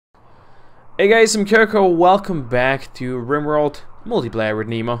Hey guys, I'm Kirko. Welcome back to RimWorld multiplayer with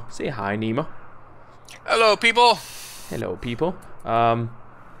Nemo. Say hi, Nemo. Hello, people. Hello, people.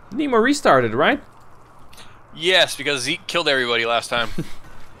 Nemo restarted, right? Yes, because Zeke killed everybody last time.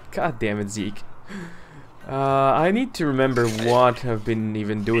 God damn it, Zeke. I need to remember what I've been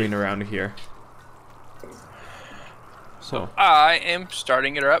even doing around here. So I am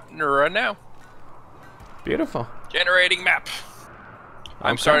starting it up right now. beautiful. Generating map.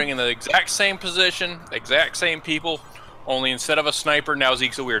 I'm Okay. starting in the exact same position, exact same people, only instead of a sniper, now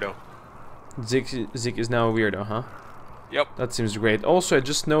Zeke's a weirdo. Zeke is now a weirdo, huh? Yep. That seems great. Also, I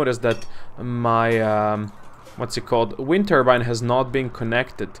just noticed that my what's it called? Wind turbine has not been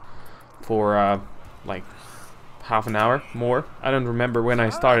connected for like half an hour more. I don't remember when I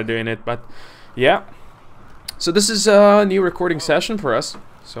started doing it, but yeah. So this is a new recording session for us.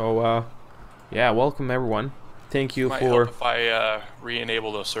 So yeah, welcome everyone. Thank you Might for. help if I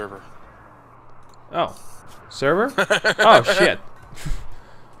re-enable the server. Oh, server? Oh shit.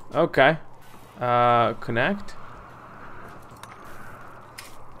 Okay. Connect.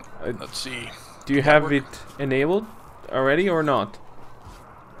 Let's see. Do you have it enabled already or not?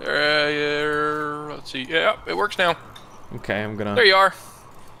 Let's see. Yeah, it works now. Okay, I'm gonna. There you are.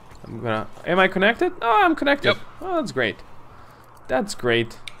 Am I connected? Oh, I'm connected. Yep. Oh, that's great. That's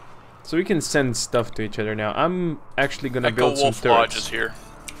great. So we can send stuff to each other now. I'm actually gonna Echo build some Wolf Lodge turrets. is here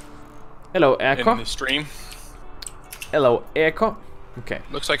Hello, Echo. in the stream. Hello, Echo. Okay.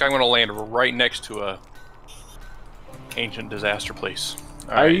 Looks like I'm going to land right next to a ancient disaster place.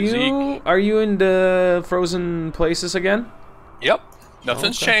 All Are right, you Zeke. in the frozen places again? Yep.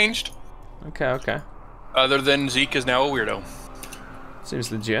 Nothing's Okay. changed. Okay, okay. Other than Zeke is now a weirdo.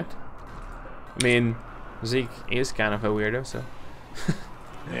 Seems legit. I mean, Zeke is kind of a weirdo, so.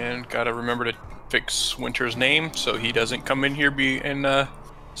 And gotta remember to fix Winter's name so he doesn't come in here and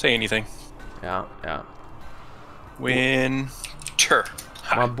say anything. Yeah, yeah. Winter.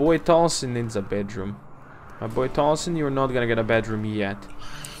 My boy Tolson needs a bedroom. My boy Tolson, you're not gonna get a bedroom yet.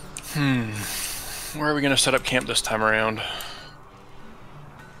 Where are we gonna set up camp this time around?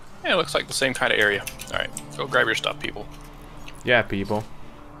 Yeah, it looks like the same kind of area. Alright, go grab your stuff, people. Yeah, people.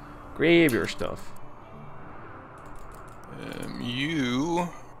 Grab your stuff.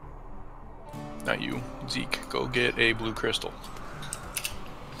 Not you, Zeke, go get a blue crystal.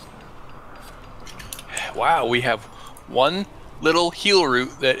 Wow, we have one little heal root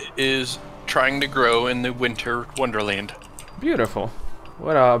that is trying to grow in the winter wonderland. Beautiful.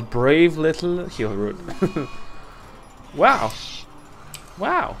 What a brave little heal root. Wow.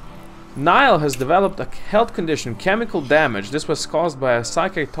 Wow. Nile has developed a health condition, chemical damage. This was caused by a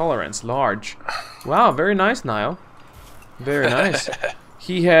psychic tolerance, large. Wow, very nice, Nile. Very nice.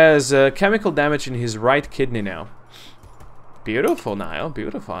 He has chemical damage in his right kidney now. Beautiful, Nile.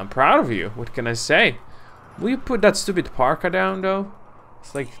 Beautiful. I'm proud of you. What can I say? Will you put that stupid parka down, though?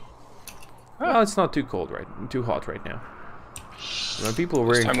 It's like... Well, it's not too cold, right? Too hot right now. When people are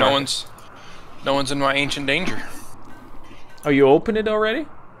wearing This time parkas. no one's in my ancient danger. Oh, you opened it already?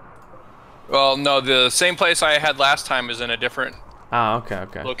 Well, no, the same place I had last time is in a different Ah, okay,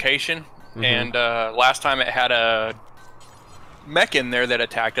 okay. location. And last time it had a mech in there that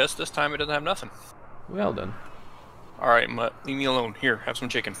attacked us. This time it doesn't have nothing. Well done. Alright, leave me alone. Here, have some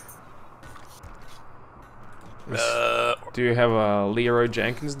chicken. Do you have a Leroy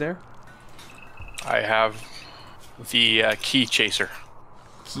Jenkins there? I have the key chaser.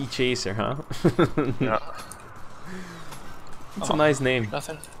 Key Chaser, huh? Yeah. It's a nice name.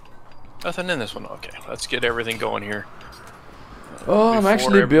 Nothing in this one. Okay, let's get everything going here. Oh, I'm Before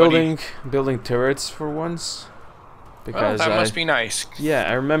actually everybody- building turrets for once. Well, Because that must be nice. yeah,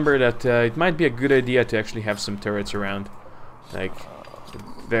 I remember that it might be a good idea to actually have some turrets around. Like,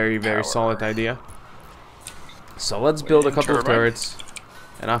 a very Power. solid idea. So let's build a Wind couple of turbine. turrets.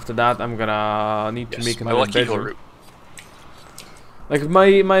 And after that, I'm gonna need to Yes, make my another lucky heal bedroom. route.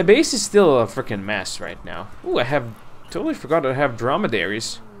 Like, my base is still a freaking mess right now. Ooh, I have totally forgot I have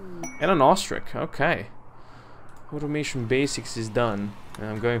dromedaries. And an ostrich, okay. Automation basics is done. And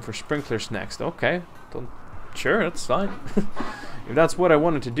I'm going for sprinklers next. Okay, sure, that's fine. If that's what I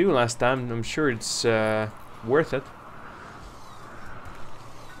wanted to do last time, I'm sure it's worth it.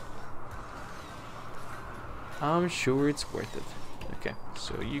 I'm sure it's worth it. Okay,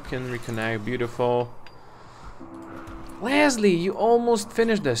 so you can reconnect, beautiful. Leslie, you almost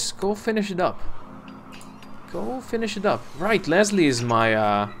finished this. Go finish it up. Go finish it up. Right, Leslie is my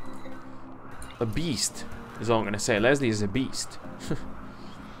a beast. Is all I'm gonna say. Leslie is a beast.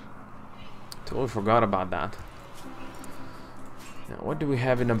 Totally forgot about that. Now, what do we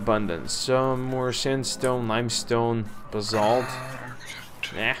have in abundance? Some more sandstone, limestone, basalt.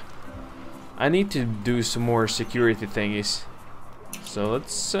 Nah. I need to do some more security thingies. So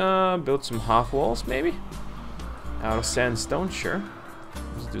let's build some half walls, maybe? Out of sandstone, sure.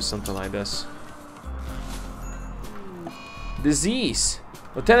 Let's do something like this. Disease.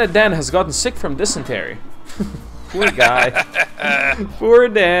 Lieutenant Dan has gotten sick from dysentery. Poor guy. Poor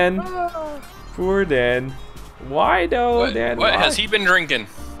Dan. Poor Dan. Why though, Dan? What why? has he been drinking?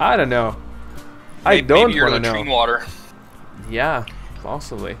 I don't know. I don't Maybe your want to know. latrine water. Yeah,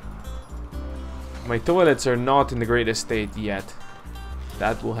 possibly. My toilets are not in the greatest state yet.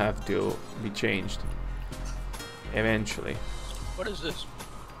 That will have to be changed eventually. What is this?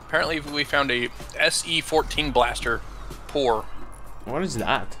 Apparently we found a SE-14 blaster. Pour. What is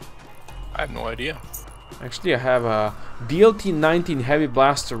that? I have no idea. Actually, I have a DLT-19 heavy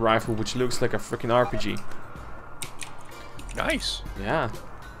blaster rifle, which looks like a freaking RPG. Nice. Yeah.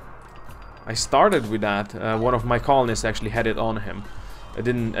 I started with that. One of my colonists actually had it on him. I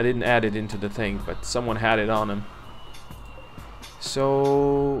didn't add it into the thing, but someone had it on him.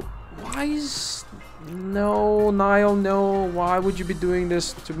 So why is Niall, no, why would you be doing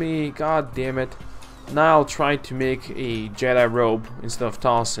this to me? God damn it. Niall tried to make a Jedi robe instead of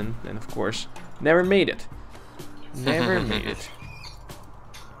Taliesin, and of course never made it. Never made it.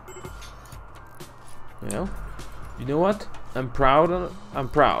 Well, you know what? I'm proud. I'm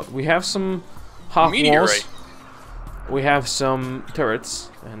proud. We have some half walls. We have some turrets,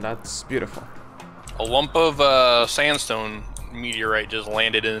 and that's beautiful. A lump of sandstone meteorite just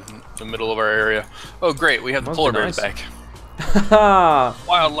landed in the middle of our area. Oh great, we have the polar bears back.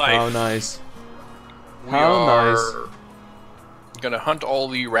 Wildlife. How nice. We are gonna hunt all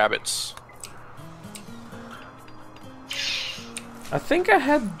the rabbits. I think I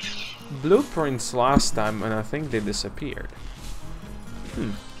had blueprints last time, and I think they disappeared.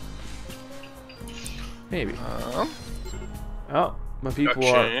 Maybe. Oh, my people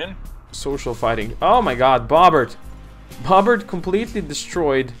are social fighting. Oh my god, Bobbert! Bobbert completely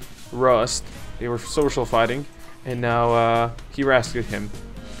destroyed Rust. They were social fighting, and now he rescued him.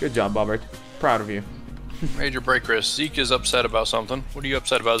 Good job, Bobbert. Proud of you. Major break risk. Zeke is upset about something. What are you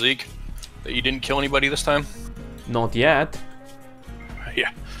upset about, Zeke? That you didn't kill anybody this time? Not yet. Yeah.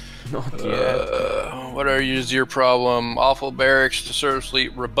 Not yet. What is your problem? Awful barracks to serve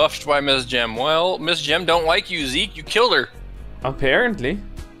sleep. Rebuffed by Miss Gem. Well, Miss Gem don't like you, Zeke. You killed her. Apparently.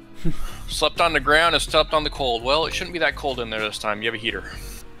 Slept on the ground and slept on the cold. Well, it shouldn't be that cold in there this time. You have a heater.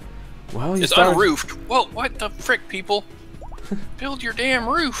 Well, it's unroofed. Well, what the frick, people? Build your damn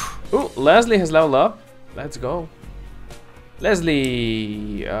roof. Oh, Leslie has leveled up. Let's go.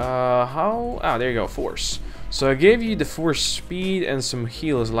 Leslie, how? Ah, there you go, force. So I gave you the force speed and some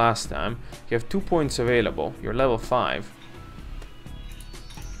heals last time. You have 2 points available. You're level 5.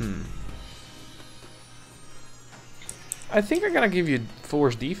 I think I'm gonna give you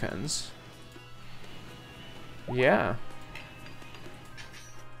force defense. Yeah.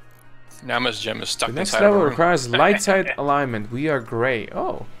 Now Miss Gem is stuck The next inside level of a room. requires light side alignment. We are gray.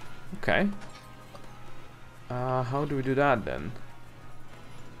 Oh, okay. How do we do that then?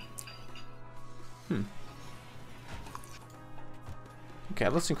 Okay,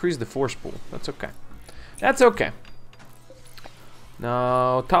 let's increase the force pool. That's okay. That's okay.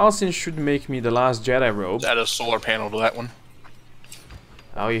 Now, Taliesin should make me the last Jedi robe. Add a solar panel to that one.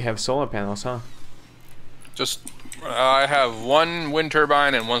 Oh, you have solar panels, huh? Just, I have one wind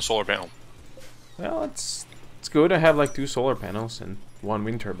turbine and one solar panel. Well, it's good. I have like 2 solar panels and 1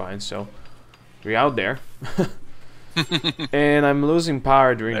 wind turbine, so we're out there. And I'm losing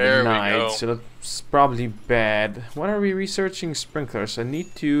power during the night, so that's probably bad. What are we researching? Sprinklers. I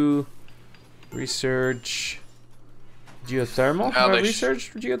need to research geothermal. Have I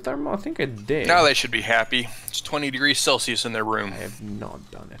researched geothermal? I think I did. Now they should be happy. It's 20 degrees Celsius in their room. I have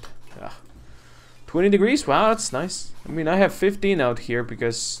not done it. Ugh. 20 degrees? Wow, that's nice. I mean, I have 15 out here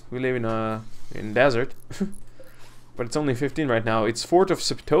because we live in desert. But it's only 15 right now. It's 4th of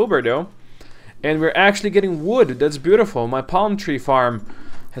September though. And we're actually getting wood. That's beautiful. My palm tree farm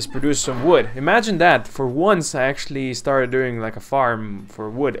has produced some wood. Imagine that. For once, I actually started doing like a farm for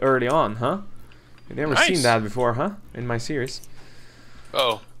wood early on, huh? You've never seen that before, huh? In my series.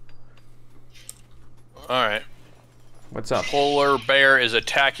 Oh. Alright. What's up? Polar bear is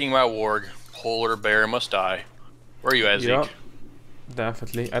attacking my warg. Polar bear must die. Where are you at, Zeke?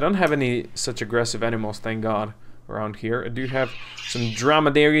 Definitely. I don't have any such aggressive animals, thank God, around here. I do have some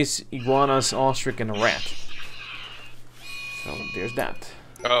dromedaries, iguanas, ostrich, and a rat. So there's that.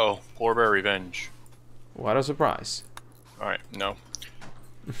 Oh, polar bear revenge. What a surprise. Alright, no.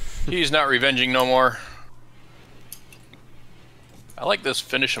 He's not revenging no more. I like this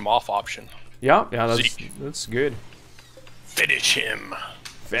finish him off option. Yeah, that's good. Finish him.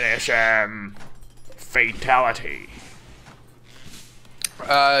 Finish him. Fatality.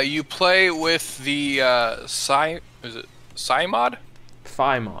 You play with the is it Psi mod?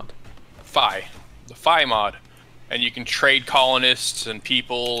 Phi mod. Phi. The Phi mod. And you can trade colonists and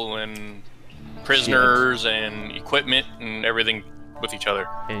people and prisoners and equipment and everything with each other.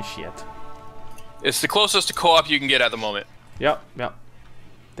 And shit. It's the closest to co-op you can get at the moment. Yep, yep.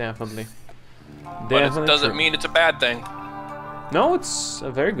 Definitely. But it doesn't mean it's a bad thing. No, it's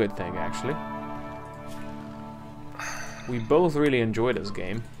a very good thing, actually. We both really enjoy this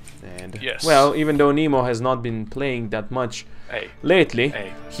game. And, yes. well, even though Nemo has not been playing that much lately,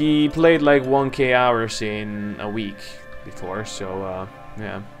 he played like 1K hours in a week before, so,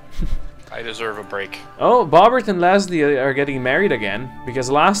 yeah. I deserve a break. Oh, Bobbert and Leslie are getting married again, because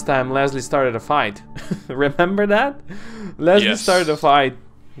last time Leslie started a fight. Remember that? Leslie started a fight.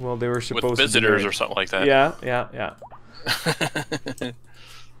 Well, they were supposed with visitors or something like that. Yeah. Yeah.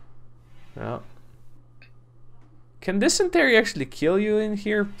 Can dysentery actually kill you in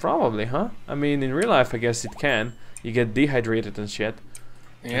here? Probably, huh? I mean, in real life, I guess it can. You get dehydrated and shit.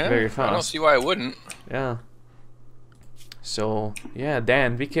 Yeah, very fast. I don't see why I wouldn't. Yeah. So, yeah,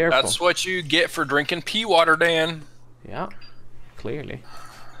 Dan, be careful. That's what you get for drinking pea water, Dan. Yeah, clearly.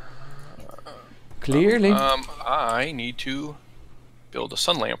 Clearly. I need to build a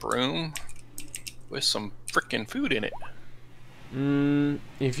sun lamp room with some frickin' food in it.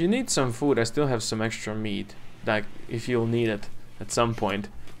 If you need some food, I still have some extra meat. Like, if you'll need it at some point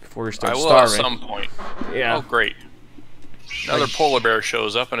before you start starving. I will at some point. Yeah. Oh, great. Another polar bear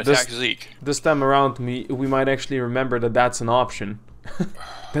shows up and attacks Zeke. This time around, we might actually remember that that's an option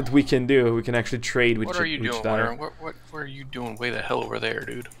that we can do. We can actually trade with each other. What are you doing, Warren? What are you doing way the hell over there,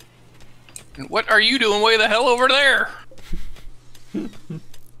 dude? And what are you doing way the hell over there?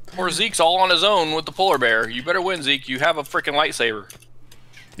 Poor Zeke's all on his own with the polar bear. You better win, Zeke. You have a freaking lightsaber.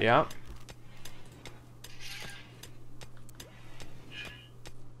 Yeah.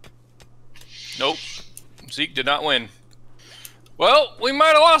 Nope. Zeke did not win. Well, we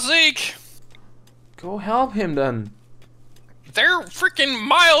might have lost Zeke. Go help him then. They're freaking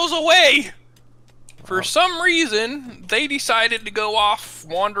miles away. For some reason, they decided to go off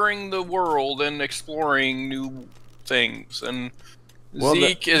wandering the world and exploring new things. And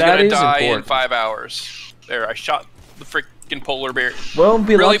Zeke is going to die in 5 hours. There, I shot the freaking polar bear. Well,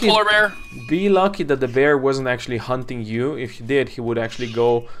 be really, lucky, polar bear? Be lucky that the bear wasn't actually hunting you. If he did, he would actually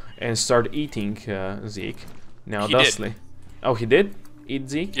go and start eating Zeke. Now, thusly. Oh, he did eat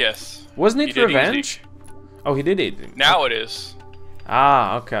Zeke? Yes. Wasn't it revenge? Oh, he did eat him. Now it is.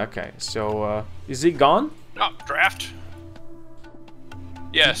 Ah, okay. So, is Zeke gone? Oh, draft.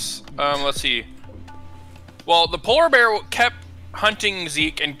 Yes. Let's see. Well, the polar bear kept hunting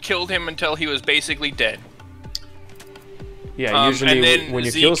Zeke and killed him until he was basically dead. Yeah, usually when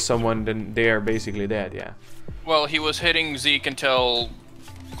you kill someone, then they are basically dead, yeah. Well, he was hitting Zeke until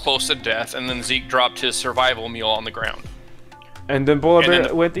close to death, and then Zeke dropped his survival meal on the ground. And then polar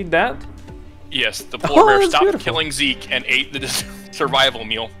bear went eat that? Yes, the polar bear stopped killing Zeke and ate the survival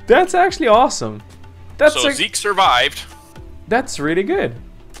meal. That's actually awesome. So Zeke survived. That's really good.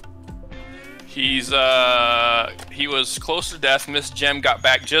 He was close to death. Miss Gem got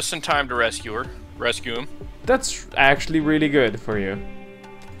back just in time to rescue him. That's actually really good for you.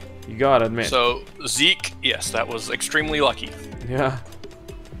 You gotta admit. So Zeke, yes, that was extremely lucky. Yeah.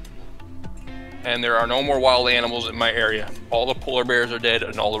 And there are no more wild animals in my area. All the polar bears are dead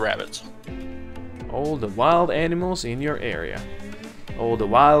and all the rabbits. All the wild animals in your area. All the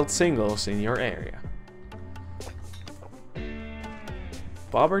wild singles in your area.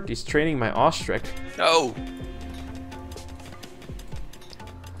 Bobbert is training my ostrich. No!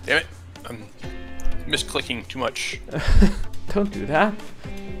 Damn it. I'm misclicking too much. Don't do that.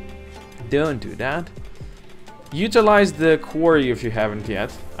 Don't do that. Utilize the quarry if you haven't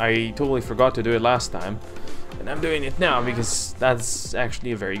yet. I totally forgot to do it last time. And I'm doing it now because that's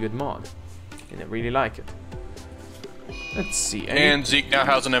actually a very good mod. And I really like it. Let's see. And Zeke now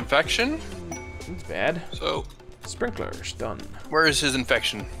has an infection. It's bad. So, sprinklers done. Where is his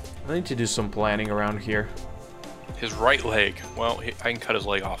infection? I need to do some planning around here. His right leg. Well, I can cut his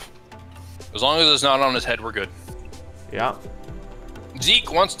leg off. As long as it's not on his head, we're good. Yeah.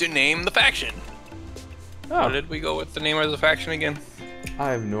 Zeke wants to name the faction. Oh. What did we go with the name of the faction again?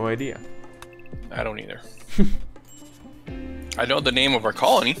 I have no idea. I don't either. I know the name of our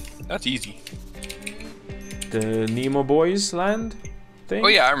colony. That's easy. The Nemo Boys land thing? Oh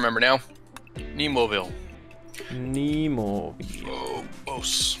yeah, I remember now. Nemoville. Nemoville.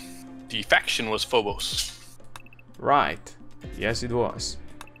 Phobos. The faction was Phobos. Right. Yes, it was.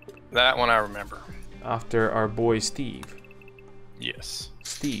 That one I remember. After our boy Steve. Yes.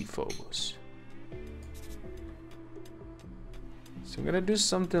 Steve Phobos. So I'm gonna do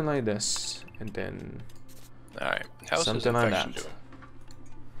something like this, and then Alright, how's something like that. doing?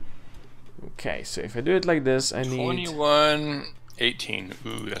 Okay, so if I do it like this, I need 21, 18.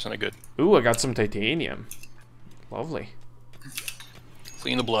 Ooh, that's not good. Ooh, I got some titanium. Lovely.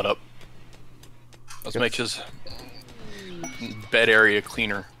 Clean the blood up. Let's make his bed area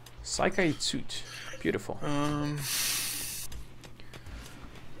cleaner. Psychite suit. Beautiful.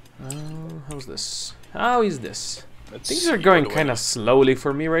 How's this? How is this? Things are going kind of slowly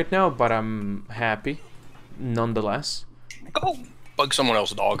for me right now, but I'm happy, nonetheless. Go bug someone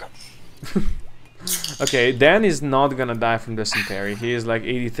else, dog. Okay, Dan is not gonna die from dysentery. He is like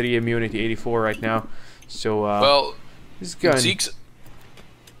 83 immunity, 84 right now. So well, he's going. Zeke's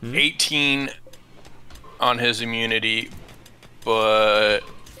 18 on his immunity, but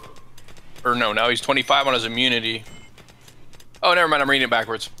no, now he's 25 on his immunity. Oh, never mind. I'm reading it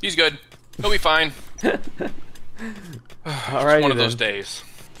backwards. He's good. He'll be fine. Alright, one of those days.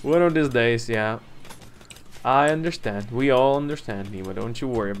 One of these days, yeah. I understand. We all understand, Nemo. Don't you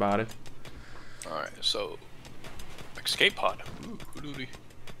worry about it. Alright, so escape pod. Ooh, who do we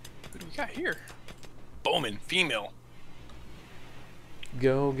got here? Bowman, female.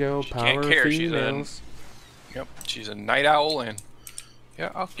 Go, go, She power can't care. females. Yep, she's a night owl, and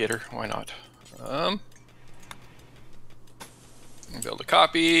yeah, I'll get her. Why not? Build a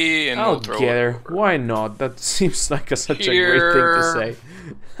copy, and I'll we'll throw get it her. over. Why not? That seems like such a great thing to say.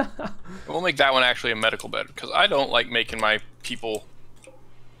 We'll make that one actually a medical bed, because I don't like making my people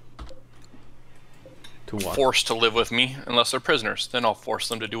forced to live with me unless they're prisoners. Then I'll force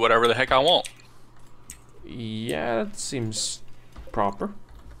them to do whatever the heck I want. Yeah, that seems proper.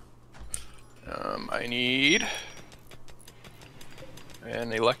 I need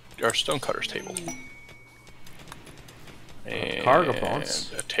an stonecutter's table. And cargo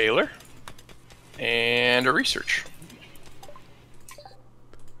pods. A tailor. And a research.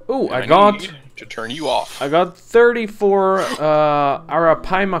 Oh, I got need to turn you off. I got 34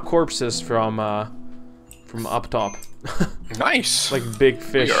 Arapaima corpses from up top. Nice. Like big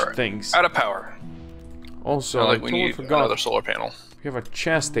fish things. Out of power. Also, like I we totally need forgot. another solar panel. We have a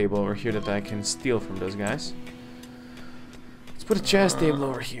chest table over here that I can steal from those guys. Let's put a chest table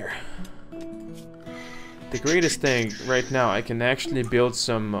over here. The greatest thing right now, I can actually build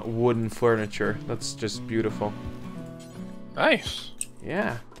some wooden furniture. That's just beautiful. Nice.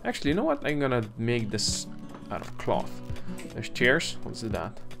 Yeah. Actually, you know what? I'm gonna make this out of cloth. There's chairs. Let's do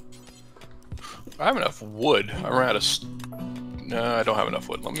that. I have enough wood. I ran out of... No, I don't have enough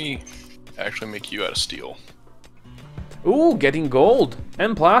wood. Let me actually make you out of steel. Ooh, getting gold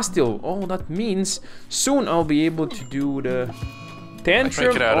and plasteel. Oh, that means soon I'll be able to do the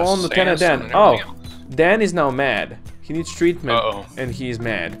tantrum on Lieutenant Dan. Oh, Dan is now mad. He needs treatment, and he's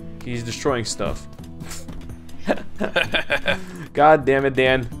mad. He's destroying stuff. God damn it,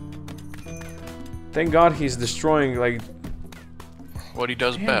 Dan. Thank God he's destroying, like... what he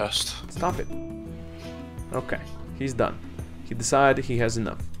does best. Stop it. Okay, he's done. He decided he has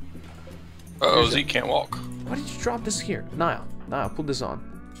enough. Uh-oh, Zeke can't walk. Why did you drop this here? Niall, put this on.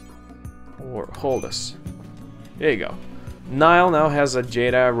 Or hold this. There you go. Niall now has a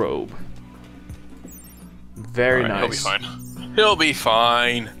Jedi robe. Very nice. He'll be fine. He'll be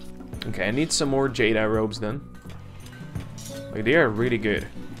fine. Okay, I need some more Jedi robes then. Like, they are really good.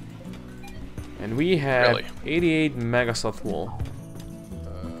 And we have 88 Megasloth wool.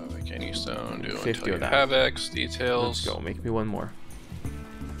 Candy stone, do 50 of that. Havocs, details. Let's go, make me one more.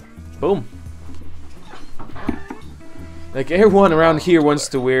 Boom. Like, everyone around here wants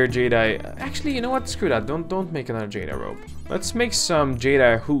to wear Jedi. Actually, you know what? Screw that. Don't make another Jedi robe. Let's make some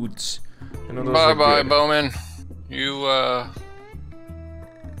Jedi hoods. Bye-bye, Bowman. You,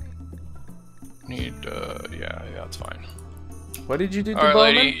 need, yeah, that's fine. What did you do to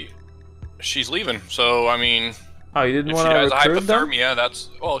Bowman? Lady, she's leaving, so, I mean... Oh, you didn't want to recruit them? Hypothermia, that's...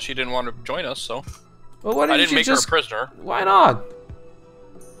 Well, she didn't want to join us, so... Well, why didn't I didn't make her a prisoner. Why not?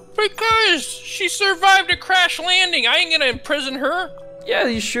 Because she survived a crash landing. I ain't gonna imprison her. Yeah,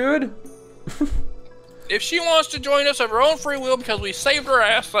 you should. If she wants to join us of her own free will because we saved her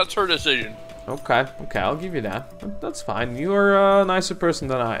ass, that's her decision. Okay, I'll give you that. That's fine. You are a nicer person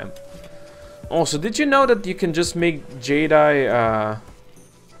than I am. Also, did you know that you can just make Jedi,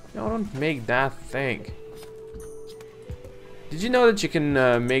 No, don't make that thing. Did you know that you can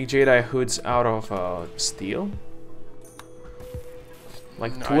make Jedi hoods out of steel?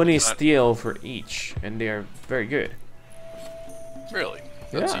 Like 20 steel for each, and they are very good. Really?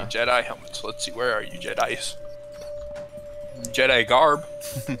 Let's see, Jedi helmets. Let's see, where are you, Jedis? Jedi garb.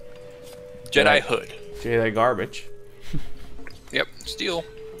 Jedi hood. Jedi garbage. Yep, Steel.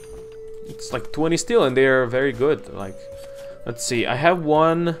 It's like 20 steel, and they're very good. Like, let's see. I have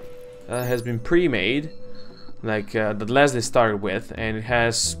one that has been pre-made, like that Leslie started with, and it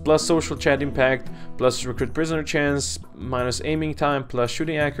has plus social chat impact, plus recruit prisoner chance, minus aiming time, plus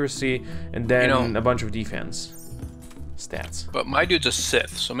shooting accuracy, and then a bunch of defense stats. But my dude's a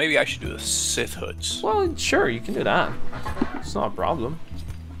Sith, so maybe I should do the Sith hoods. Well, sure, you can do that. It's not a problem.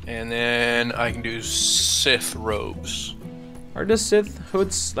 And then I can do Sith robes. Are the Sith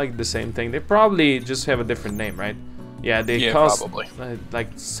hoods like the same thing? They probably just have a different name, right? Yeah, they cost probably. Like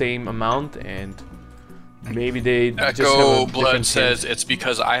same amount, and maybe they just have Echo a Blood different says hint. it's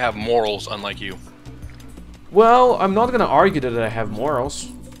because I have morals, unlike you. Well, I'm not gonna argue that I have morals.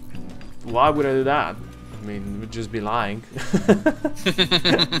 Why would I do that? I mean, it would just be lying.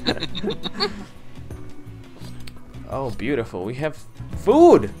 Oh, beautiful. We have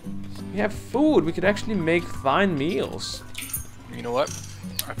food! We have food! We could actually make fine meals. You know what?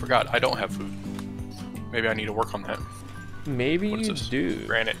 I forgot. I don't have food. Maybe I need to work on that. Maybe What is you this? do.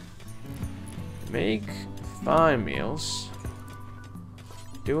 Granite. Make fine meals.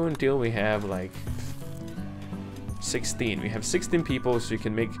 Do until we have like 16. We have 16 people, so you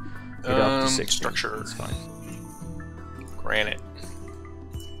can make it up to 16. Structure. That's fine. Granite.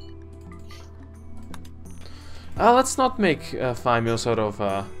 Let's not make fine meals out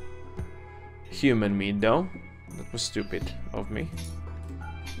of human meat, though. That was stupid of me.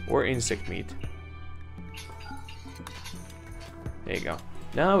 Or insect meat. There you go.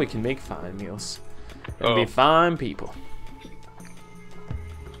 Now we can make fine meals. And be fine people.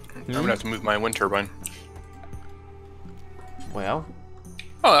 I'm gonna have to move my wind turbine. Well.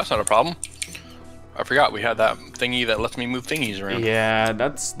 Oh, that's not a problem. I forgot we had that thingy that lets me move thingies around. Yeah,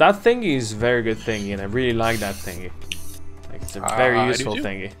 that thingy is a very good thingy, and I really like that thingy. Like, it's a very useful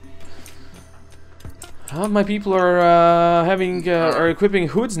thingy. My people are are equipping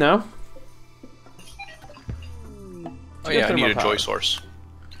hoods now. Oh yeah, I need a joy source.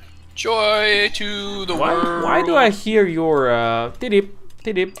 Joy to the world. Why do I hear your tidip?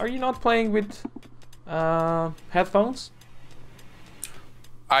 Tidip, are you not playing with headphones?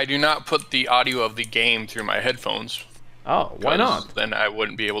 I do not put the audio of the game through my headphones. Oh, why not? Then I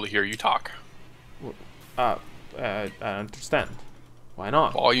wouldn't be able to hear you talk. I understand. Why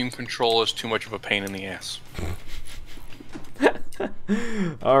not? Volume control is too much of a pain in the ass.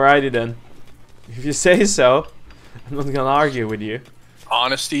 Alrighty then. If you say so, I'm not gonna argue with you.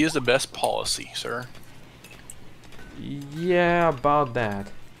 Honesty is the best policy, sir. Yeah, about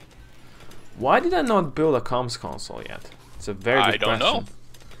that. Why did I not build a comms console yet? It's a very good question. I don't know.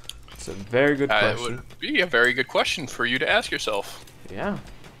 It's a very good question. It would be a very good question for you to ask yourself. Yeah.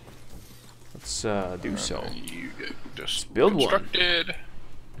 Let's do so. You just build constructed. one.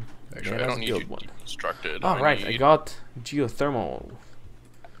 Actually, yeah, I don't need you one. constructed. Oh, right. I got geothermal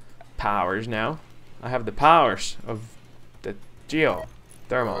powers now. I have the powers of the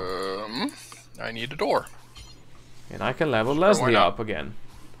geothermal. I need a door. And I can level Leslie up again.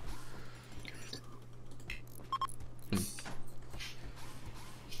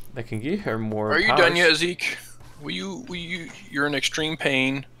 I can give her more powers. Are you done yet, Zeke? You're in extreme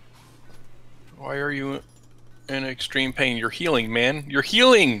pain. Why are you in extreme pain? You're healing, man. You're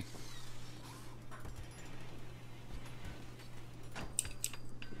healing!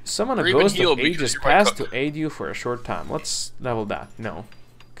 Summon a ghost of ages past to aid you for a short time. Let's level that. No.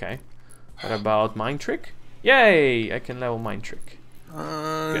 Okay. What about Mind Trick? Yay! I can level Mind Trick.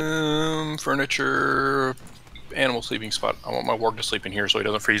 Furniture... Animal sleeping spot. I want my warg to sleep in here so he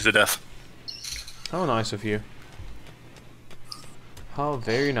doesn't freeze to death. How nice of you. How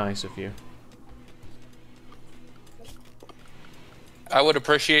very nice of you. I would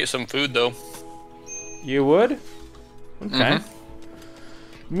appreciate some food though. You would? Okay.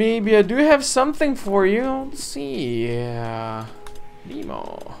 Maybe I do have something for you. Let's see.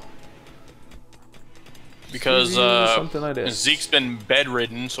 Nemo. Because something like this. Zeke's been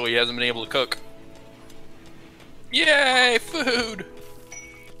bedridden, so he hasn't been able to cook. Yay, food!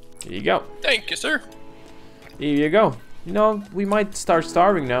 Here you go. Thank you, sir. Here you go. You know, we might start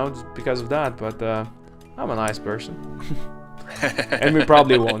starving now just because of that, but I'm a nice person. And we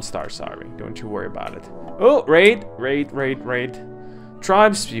probably won't start starving. Don't you worry about it. Oh, raid.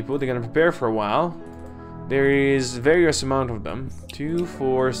 Tribes people, they're gonna prepare for a while. There is various amount of them. 2,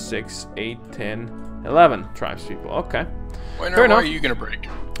 4, 6, 8, 10, 11 tribes people. Okay. When are you gonna break?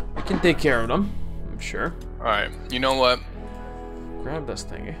 I can take care of them, I'm sure. Alright, you know what? Grab this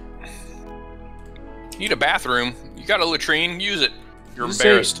thingy. You need a bathroom. You got a latrine, use it. You're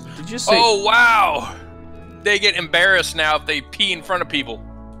embarrassed. Did you say... Oh, wow! They get embarrassed now if they pee in front of people.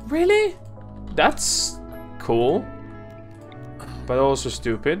 Really? That's cool. but also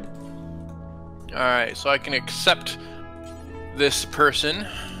stupid. Alright, so I can accept this person.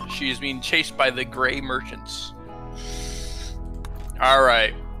 She's being chased by the gray merchants.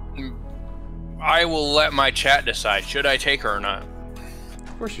 Alright. I will let my chat decide. Should I take her or not?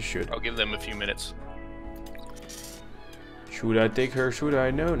 Of course you should. I'll give them a few minutes. Should I take her? Should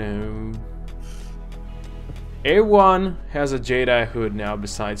I? No. A1 has a Jedi hood now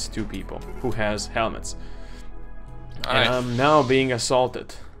besides 2 people who has helmets. And I'm now being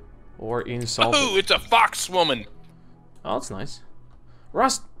assaulted. Or insulted. Oh, it's a fox woman! Oh, that's nice.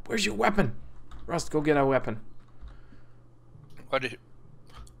 Rust, where's your weapon? Rust, go get a weapon. What is it?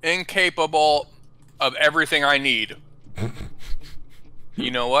 Incapable of everything I need.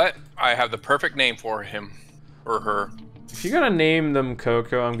 You know what? I have the perfect name for him. Or her. If you're gonna name them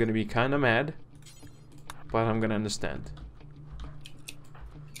Coco, I'm gonna be kinda mad. But I'm gonna understand.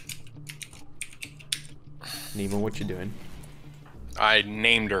 Nemo, what you doing? I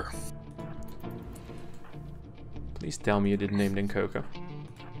named her. Please tell me you didn't name them Coco.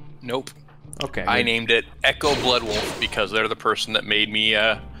 Nope. Okay. I named it Echo Bloodwolf because they're the person that made me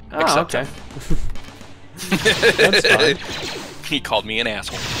accept okay. it. That's fine. He called me an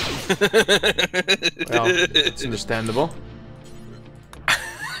asshole. Well, it's understandable.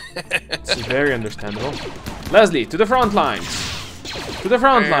 It's very understandable. Leslie, to the front lines! To the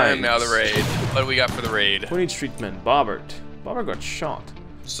front lines! And now the raid. What do we got for the raid? Who needs treatment? Bobbert. Bobbert got shot.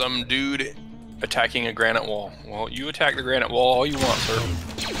 Some dude attacking a granite wall. Well, you attack the granite wall all you want, sir.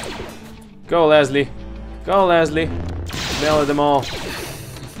 Go, Leslie. Go, Leslie. Nail them all.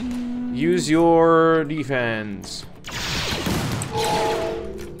 Use your defense.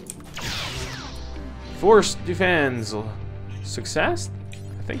 Forced defense. Success?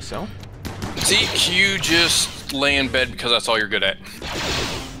 I think so. See, you just lay in bed because that's all you're good at.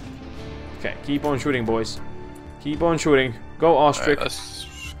 Okay, keep on shooting, boys. Keep on shooting. Go, Ostrich. Right,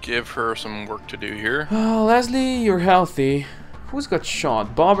 let's give her some work to do here. Oh, Leslie, you're healthy. Who's got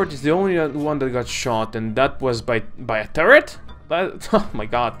shot? Bobbert is the only one that got shot, and that was by a turret? Oh my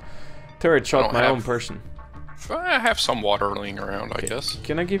god. Turret shot my own person. I have some water laying around, I guess.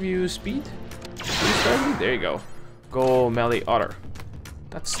 Can I give you speed? There you go. Go, melee otter.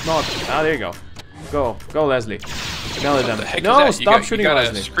 That's not... Ah, there you go. Go, Leslie. Melee them. No, stop shooting you got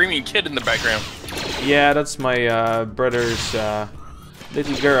Leslie. A screaming kid in the background. Yeah, that's my brother's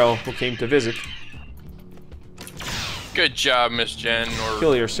little girl who came to visit. Good job, Miss Jen, or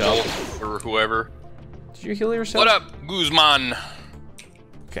Kill yourself. Wolf, or whoever. Did you heal yourself? What up, Guzman?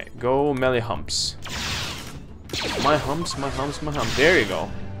 Okay, go melee humps. My humps. There you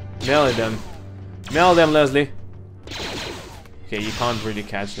go. Melee them. Melee them, Leslie. Okay, you can't really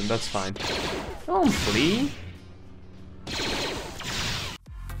catch them, that's fine. Don't flee.